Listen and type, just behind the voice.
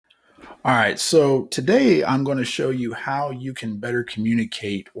All right, so today I'm going to show you how you can better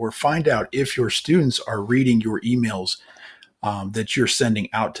communicate or find out if your students are reading your emails that you're sending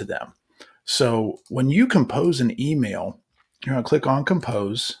out to them. So when you compose an email, you're going to click on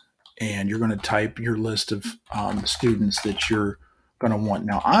Compose and you're going to type your list of students that you're going to want.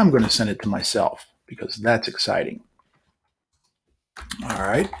 Now, I'm going to send it to myself because that's exciting. All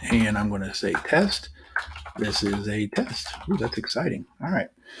right, and I'm going to say test. This is a test. Ooh, that's exciting. All right.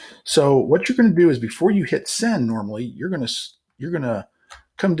 So what you're going to do is before you hit send, normally you're going to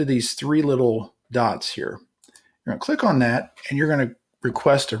come to these three little dots here. You're going to click on that, and you're going to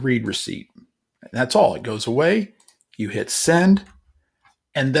request a read receipt. And that's all. It goes away. You hit send,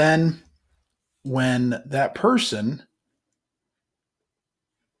 and then when that person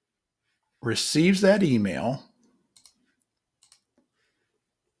receives that email,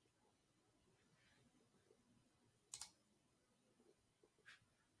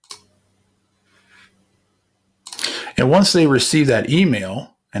 and once they receive that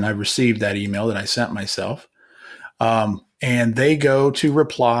email, and I received that email that I sent myself, and they go to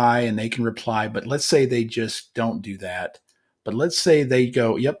reply and they can reply, but let's say they just don't do that. But let's say they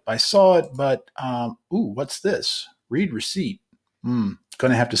go, yep, I saw it, but ooh, what's this? Read receipt. Going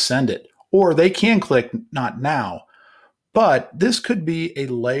to have to send it. Or they can click not now. But this could be a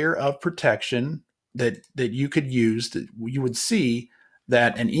layer of protection that you could use, that you would see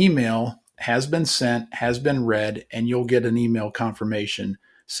that an email has been sent, has been read, and you'll get an email confirmation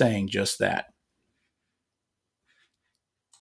saying just that.